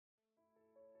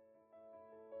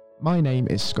My name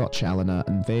is Scott Challoner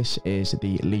and this is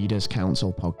the Leaders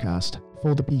Council podcast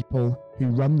for the people who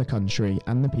run the country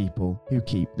and the people who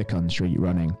keep the country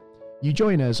running. You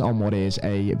join us on what is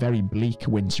a very bleak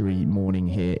wintry morning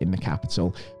here in the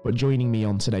capital, but joining me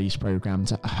on today's programme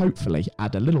to hopefully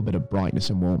add a little bit of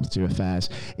brightness and warmth to affairs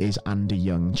is Andy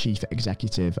Young, Chief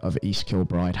Executive of East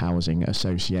Kilbride Housing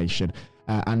Association.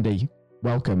 Andy,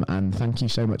 welcome and thank you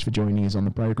so much for joining us on the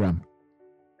programme.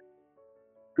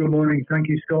 Good morning. Thank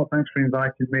you, Scott. Thanks for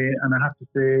inviting me. And I have to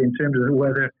say, in terms of the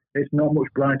weather, it's not much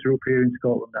brighter up here in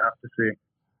Scotland, I have to say.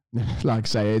 Like I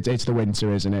say, it's the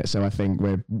winter, isn't it? So I think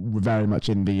we're very much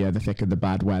in the thick of the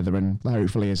bad weather, and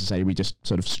hopefully, as I say, we just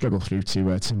sort of struggle through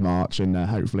to March, and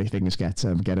hopefully things get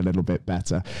a little bit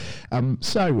better.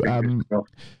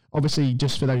 Obviously,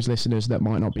 just for those listeners that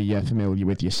might not be familiar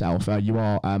with yourself, you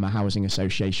are a housing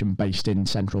association based in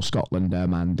central Scotland,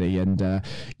 Andy, and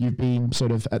you've been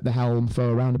sort of at the helm for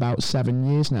around about 7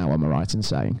 years now, am I right in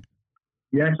saying?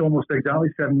 Yes, almost exactly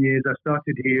 7 years. I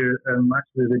started here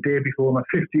actually the day before my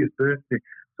 50th birthday.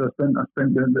 So I spent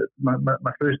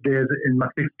my first days in my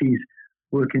 50s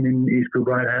working in East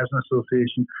Kilbride Housing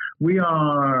Association. We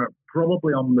are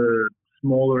probably on the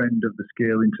smaller end of the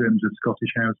scale in terms of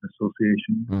Scottish Housing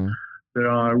Association. There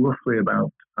are roughly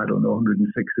about,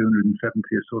 160, 170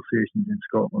 associations in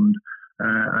Scotland.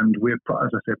 And we're,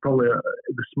 as I say, probably at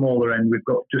the smaller end. We've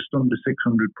got just under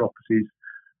 600 properties.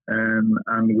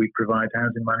 And we provide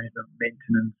housing management,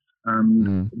 maintenance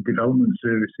and development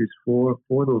services for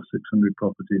those 600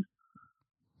 properties.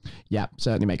 Yeah,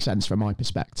 certainly makes sense from my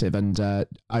perspective. And I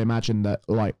imagine that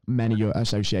like many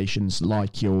associations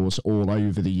like yours all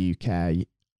over the UK,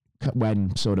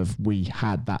 when sort of we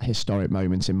had that historic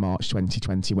moment in March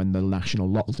 2020 when the national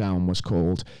lockdown was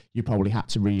called, you probably had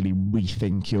to really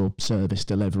rethink your service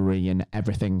delivery and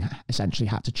everything essentially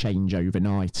had to change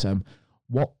overnight.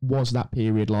 What was that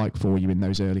period like for you in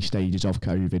those early stages of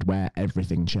COVID where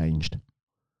everything changed?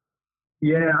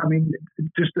 Yeah, I mean,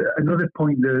 just another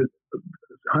point, the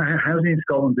housing in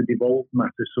Scotland is a devolved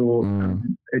matter, so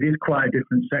it is quite a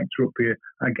different sector up here.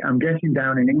 I'm guessing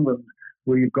down in England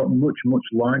where you've got much, much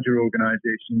larger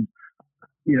organisations,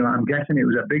 I'm guessing it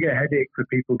was a bigger headache for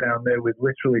people down there with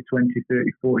literally 20,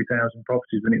 30, 40,000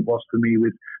 properties than it was for me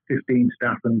with 15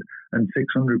 staff and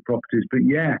 600 properties. But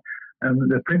yeah,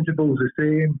 the principle's the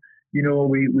same.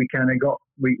 We kind of got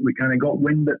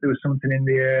wind that there was something in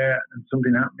the air and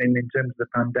something happening in terms of the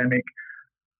pandemic.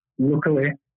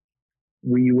 Luckily,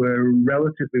 we were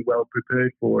relatively well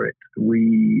prepared for it.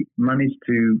 We managed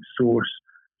to source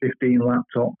 15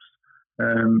 laptops,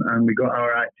 and we got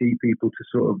our IT people to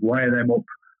sort of wire them up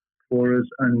for us,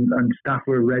 and staff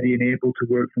were ready and able to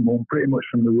work from home pretty much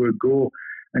from the word go.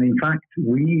 And in fact,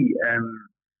 we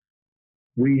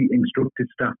instructed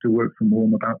staff to work from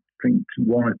home about, I think,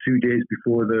 1 or 2 days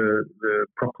before the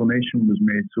proclamation was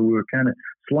made. So we were kind of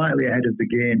slightly ahead of the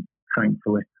game,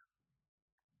 thankfully.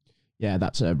 Yeah,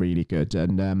 that's really good.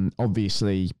 And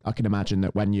obviously, I can imagine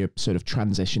that when you're sort of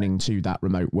transitioning to that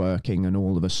remote working and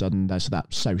all of a sudden there's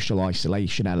that social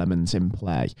isolation element in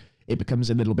play, it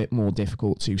becomes a little bit more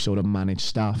difficult to sort of manage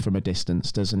staff from a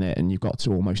distance, doesn't it? And you've got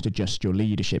to almost adjust your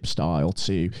leadership style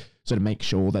to sort of make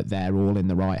sure that they're all in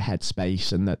the right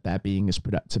headspace and that they're being as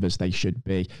productive as they should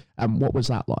be. What was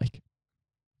that like?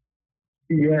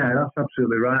 Yeah, that's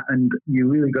absolutely right. And you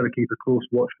really got to keep a close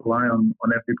watchful eye on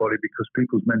everybody because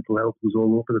people's mental health was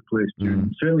all over the place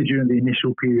certainly during the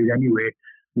initial period anyway,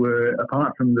 where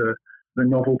apart from the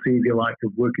novelty, if you like,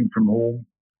 of working from home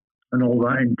and all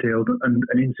that entailed, and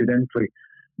incidentally,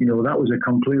 that was a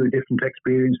completely different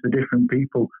experience for different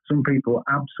people. Some people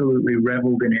absolutely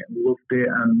reveled in it, loved it,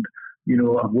 and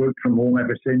I've worked from home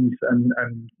ever since, and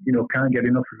can't get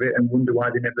enough of it, and wonder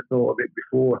why they never thought of it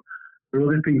before. For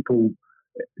other people,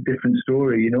 different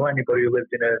story. Anybody who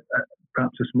lived in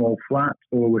perhaps a small flat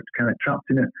or were kind of trapped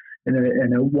in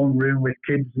a one room with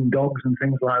kids and dogs and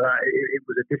things like that, it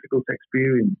was a difficult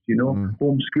experience.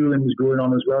 Homeschooling was going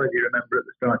on as well, if you remember, at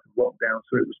the start of lockdown,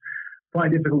 so it was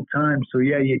quite a difficult time. So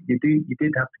yeah, you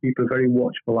did have to keep a very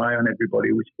watchful eye on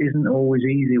everybody, which isn't always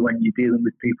easy when you're dealing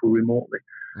with people remotely.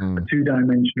 A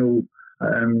two-dimensional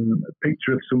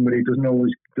picture of somebody doesn't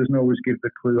always give the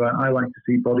clue. I like to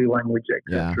see body language,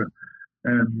 etc.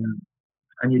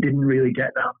 And you didn't really get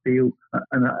that feel,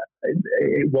 and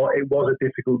it was a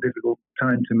difficult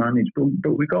time to manage,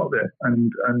 but we got there,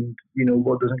 and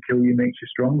what doesn't kill you makes you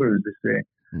stronger, as they say.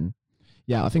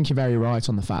 Yeah, I think you're very right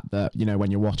on the fact that, when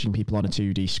you're watching people on a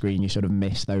 2D screen, you sort of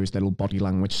miss those little body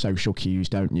language social cues,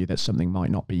 don't you? That something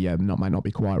might not be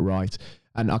quite right.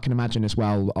 And I can imagine as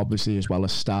well, obviously, as well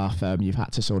as staff, you've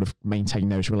had to sort of maintain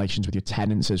those relations with your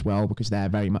tenants as well, because they're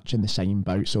very much in the same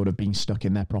boat, sort of being stuck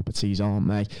in their properties, aren't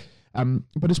they?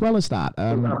 But as well as that,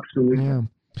 Absolutely. yeah.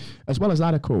 As well as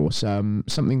that, of course,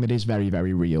 something that is very,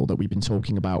 very real that we've been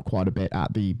talking about quite a bit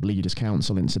at the Leaders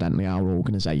Council, incidentally, our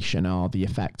organisation, are the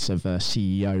effects of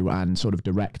CEO and sort of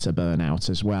director burnout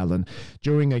as well. And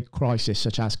during a crisis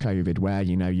such as COVID, where,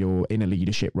 you know, you're in a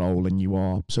leadership role and you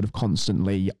are sort of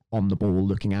constantly on the ball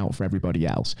looking out for everybody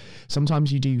else,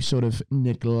 sometimes you do sort of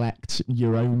neglect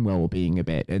your own well-being a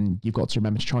bit, and you've got to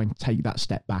remember to try and take that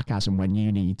step back as and when you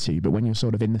need to. But when you're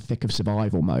sort of in the thick of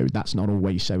survival mode, that's not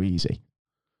always so easy.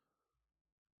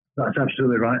 That's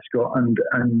absolutely right, Scott.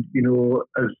 And you know,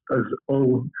 as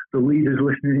all the leaders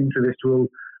listening into this will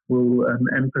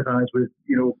empathise with,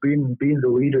 you know, being the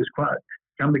leader is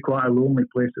can be quite a lonely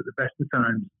place at the best of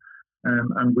times.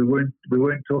 And we weren't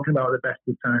talking about the best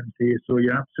of times here. So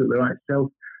you're absolutely right.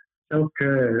 Self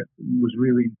care was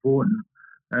really important.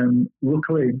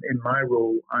 Luckily, in my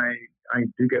role, I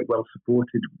do get well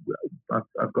supported.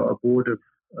 I've got a board of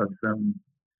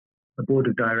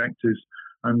directors,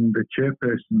 and the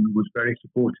chairperson was very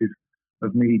supportive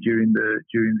of me during the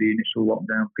initial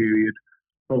lockdown period,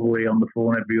 probably on the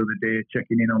phone every other day,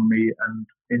 checking in on me. And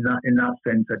in that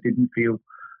sense, I didn't feel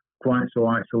quite so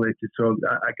isolated. So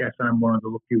I guess I'm one of the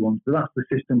lucky ones. But that's the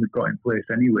system we've got in place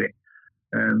anyway,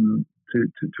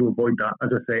 to avoid that.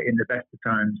 As I say, in the best of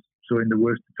times, so in the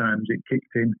worst of times, it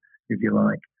kicked in, if you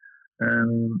like.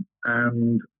 And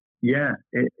yeah,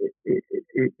 there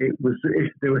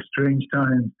were strange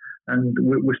times, and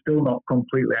we're still not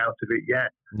completely out of it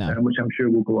yet, which I'm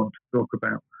sure we'll go on to talk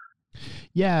about.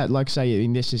 Yeah, like I say, I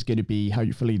mean, this is going to be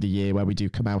hopefully the year where we do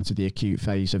come out of the acute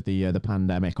phase of the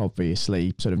pandemic.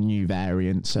 Obviously, sort of new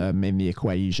variants in the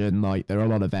equation. Like, there are a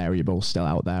lot of variables still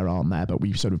out there, aren't there? But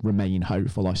we sort of remain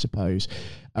hopeful, I suppose.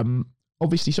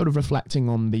 Obviously, sort of reflecting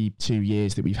on the 2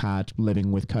 years that we've had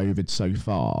living with COVID so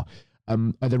far,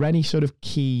 are there any sort of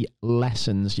key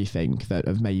lessons, you think, that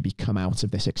have maybe come out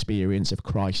of this experience of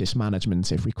crisis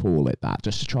management, if we call it that,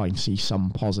 just to try and see some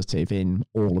positive in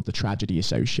all of the tragedy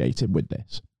associated with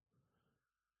this?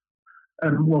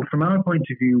 Well, from our point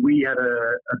of view, we had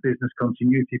a business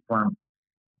continuity plan,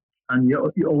 and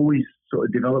you always sort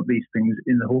of develop these things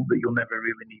in the hope that you'll never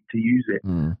really need to use it.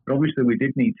 But obviously, we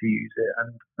did need to use it,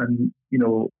 and you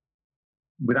know,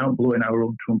 without blowing our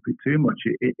own trumpet too much,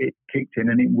 it kicked in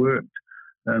and it worked.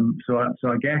 So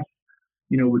I guess,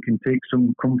 you know, we can take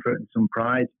some comfort and some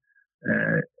pride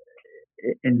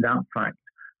in that fact.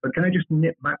 But can I just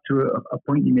nip back to a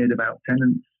point you made about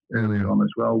tenants earlier on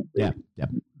as well? Yeah.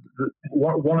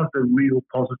 One of the real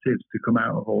positives to come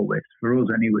out of all this, for us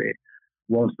anyway,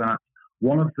 was that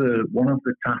one of the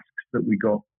tasks that we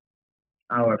got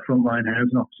our frontline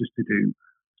housing officers to do,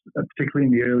 particularly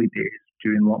in the early days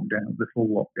during lockdown, the full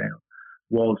lockdown,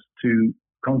 was to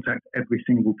contact every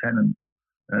single tenant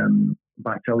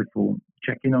by telephone,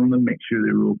 check in on them, make sure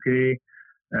they were okay.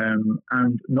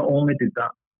 And not only did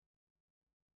that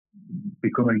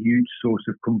become a huge source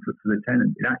of comfort for the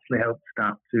tenant, it actually helped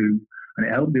staff too, and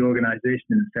it helped the organisation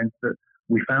in the sense that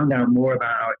we found out more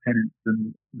about our tenants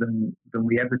than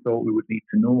we ever thought we would need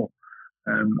to know.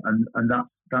 And that's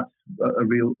a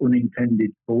real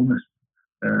unintended bonus,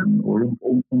 or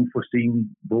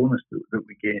unforeseen bonus that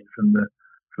we gained from the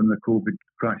COVID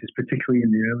crisis, particularly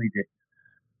in the early days.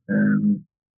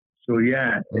 So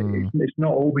yeah, it's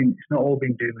not all been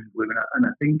doom and gloom, and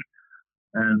I think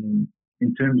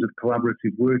in terms of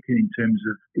collaborative working, in terms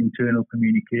of internal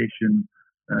communication,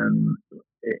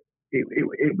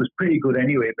 it was pretty good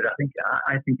anyway. But I think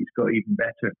it's got even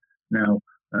better now.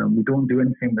 We don't do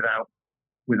anything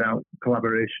without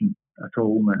collaboration at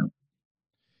all now.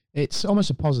 It's almost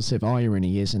a positive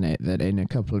irony, isn't it, that in a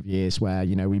couple of years where,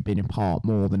 you know, we've been apart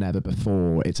more than ever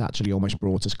before, it's actually almost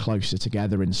brought us closer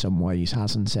together in some ways,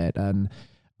 hasn't it? And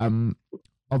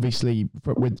obviously,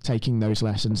 with taking those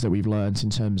lessons that we've learned in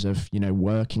terms of, you know,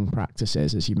 working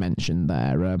practices, as you mentioned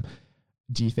there,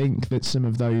 do you think that some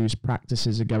of those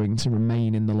practices are going to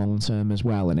remain in the long term as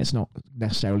well? And it's not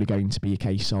necessarily going to be a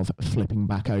case of flipping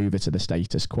back over to the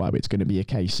status quo. It's going to be a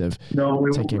case of taking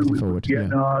everything forward.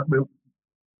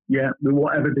 We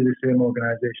won't ever be the same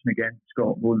organisation again,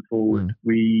 Scott, going forward.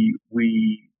 We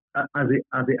as it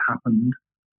happened,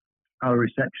 our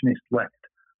receptionist left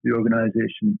the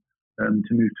organisation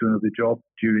to move to another job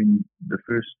during the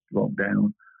first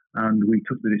lockdown, and we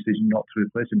took the decision not to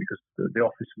replace her because the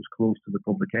office was closed to the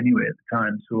public anyway at the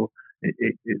time. So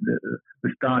the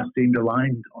stars seemed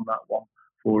aligned on that one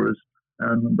for us.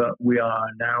 But we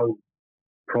are now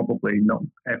probably not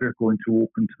ever going to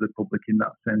open to the public in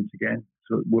that sense again.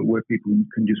 so where people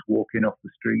can just walk in off the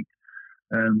street.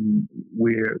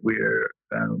 We've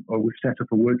set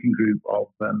up a working group of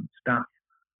staff,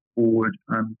 board,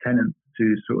 and tenants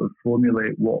to sort of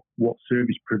formulate what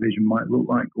service provision might look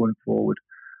like going forward.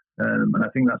 And I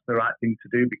think that's the right thing to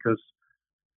do, because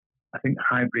I think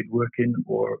hybrid working,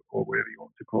 or whatever you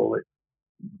want to call it,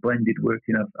 blended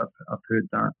working, I've heard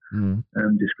that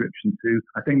description too.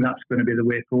 I think that's going to be the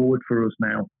way forward for us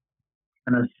now.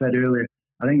 And as I said earlier,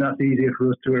 I think that's easier for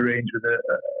us to arrange with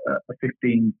a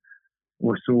 15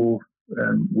 or so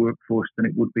workforce than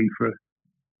it would be for a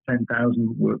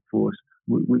 10,000 workforce.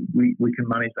 We can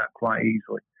manage that quite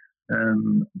easily.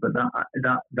 But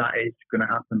that is going to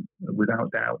happen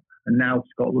without doubt. And now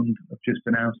Scotland have just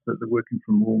announced that the working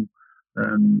from home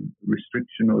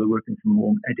restriction, or the working from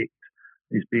home edict,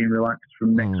 is being relaxed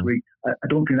from next week. I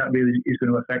don't think that really is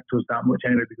going to affect us that much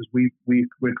anyway, because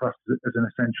we're classed as an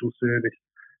essential service.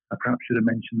 I perhaps should have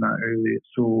mentioned that earlier.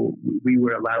 So we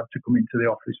were allowed to come into the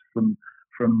office from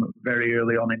very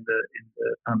early on in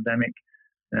the pandemic.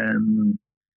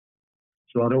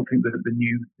 So I don't think that the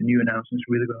new announcement's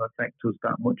really going to affect us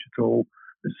that much at all.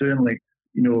 But certainly,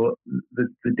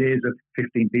 the days of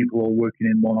 15 people all working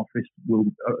in one office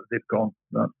they've gone.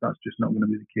 That's just not going to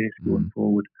be the case going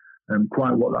forward.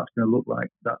 Quite what that's going to look like,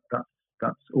 that's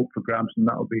up for grabs, and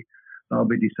that'll be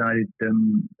decided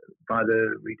by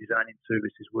the Redesigning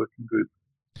Services Working Group.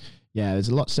 Yeah, there's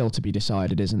a lot still to be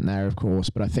decided, isn't there, of course,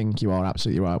 but I think you are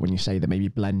absolutely right when you say that maybe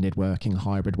blended working,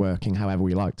 hybrid working, however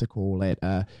we like to call it,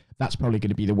 that's probably going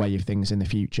to be the way of things in the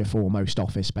future for most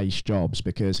office-based jobs,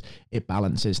 because it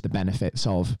balances the benefits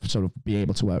of sort of being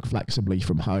able to work flexibly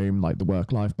from home, like the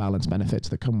work-life balance benefits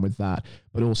that come with that,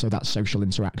 but also that social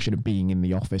interaction of being in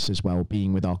the office as well,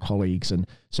 being with our colleagues and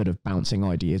sort of bouncing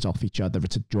ideas off each other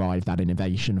to drive that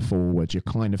innovation forward. You're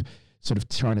kind of sort of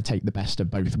trying to take the best of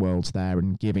both worlds there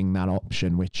and giving that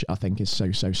option, which I think is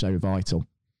so vital.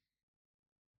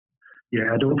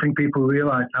 Yeah, I don't think people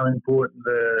realise how important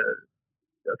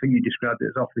I think you described it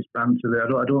as office banter there.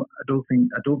 I don't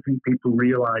think people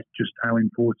realise just how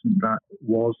important that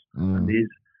was and is.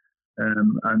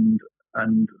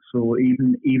 And so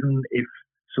even if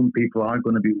some people are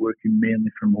going to be working mainly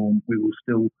from home, we will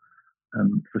still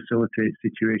facilitate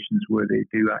situations where they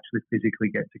do actually physically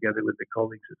get together with their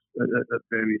colleagues at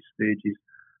various stages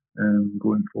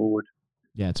going forward.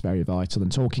 Yeah, it's very vital.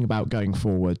 And talking about going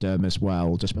forward as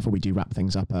well, just before we do wrap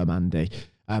things up, Andy,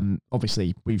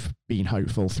 obviously we've been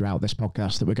hopeful throughout this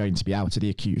podcast that we're going to be out of the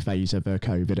acute phase of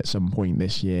COVID at some point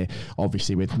this year,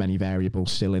 obviously with many variables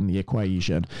still in the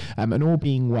equation. And all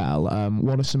being well,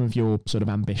 what are some of your sort of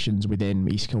ambitions within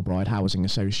East Kilbride Housing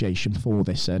Association for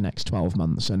this next 12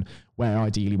 months? And where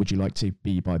ideally would you like to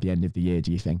be by the end of the year,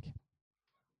 do you think?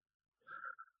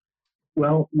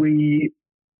 Well, we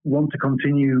want to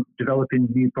continue developing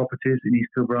new properties in East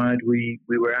Kilbride. We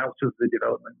were out of the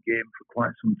development game for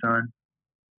quite some time.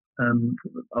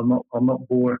 I'll not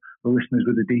bore the listeners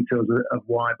with the details of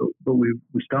why, but we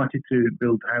started to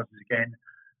build houses again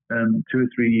 2 or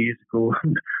 3 years ago.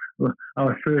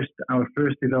 Our first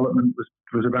development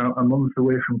was about a month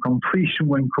away from completion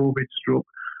when COVID struck,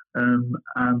 and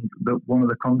the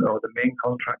main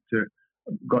contractor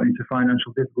got into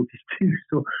financial difficulties too.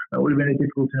 So that would have been a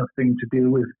difficult enough thing to deal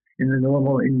with in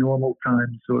normal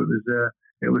times. So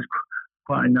it was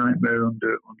quite a nightmare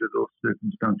under those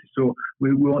circumstances. So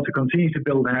we want to continue to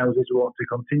build houses. We want to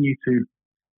continue to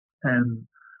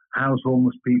house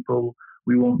homeless people.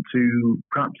 We want to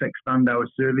perhaps expand our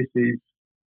services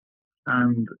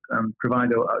and provide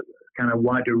a kind of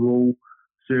wider role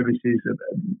services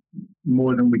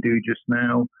more than we do just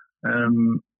now.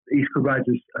 East Kilbride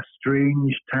is a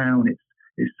strange town.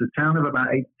 It's a town of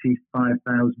about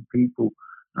 85,000 people.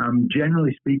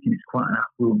 Generally speaking, it's quite an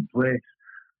affluent place.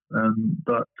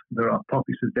 But there are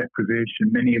pockets of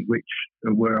deprivation, many of which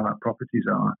are where our properties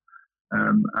are.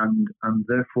 And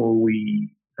therefore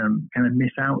we kind of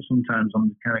miss out sometimes on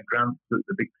the kind of grants that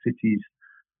the big cities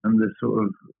and the sort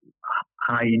of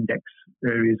high index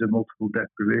areas of multiple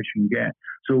deprivation get.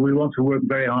 So we want to work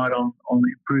very hard on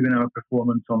improving our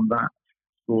performance on that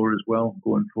score as well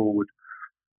going forward.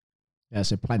 Yeah,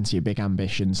 so plenty of big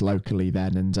ambitions locally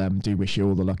then, and do wish you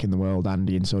all the luck in the world,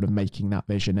 Andy, in sort of making that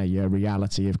vision a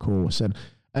reality, of course. And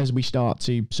as we start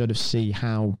to sort of see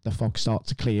how the fog starts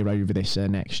to clear over this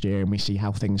next year, and we see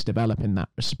how things develop in that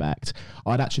respect,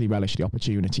 I'd actually relish the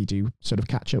opportunity to sort of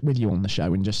catch up with you on the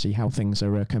show and just see how things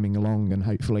are coming along, and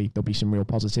hopefully there'll be some real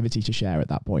positivity to share at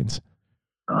that point.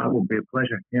 That would be a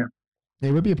pleasure, yeah.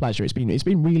 It would be a pleasure. It's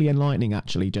been really enlightening,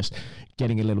 actually, just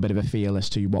getting a little bit of a feel as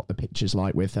to what the picture's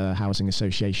like with housing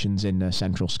associations in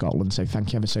central Scotland. So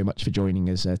thank you ever so much for joining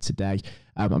us today.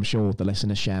 I'm sure the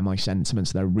listeners share my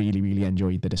sentiments. They really, really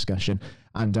enjoyed the discussion.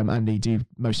 And Andy, do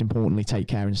most importantly take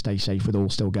care and stay safe with all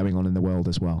still going on in the world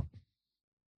as well.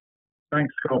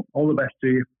 Thanks, Scott. All the best to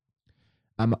you.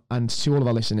 And to all of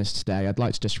our listeners today, I'd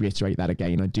like to just reiterate that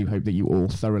again. I do hope that you all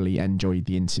thoroughly enjoyed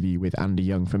the interview with Andy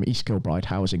Young from East Kilbride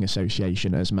Housing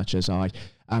Association as much as I.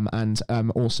 And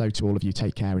also to all of you,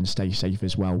 take care and stay safe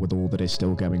as well with all that is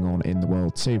still going on in the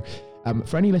world too.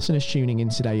 For any listeners tuning in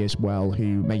today as well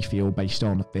who may feel, based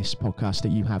on this podcast,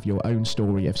 that you have your own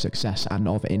story of success and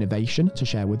of innovation to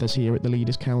share with us here at the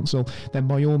Leaders Council, then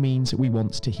by all means we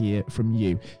want to hear from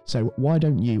you. So why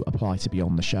don't you apply to be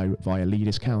on the show via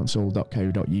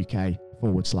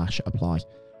leaderscouncil.co.uk/apply.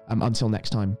 Until next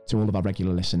time, to all of our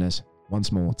regular listeners,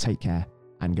 once more, take care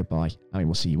and goodbye. I mean,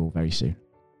 we'll see you all very soon.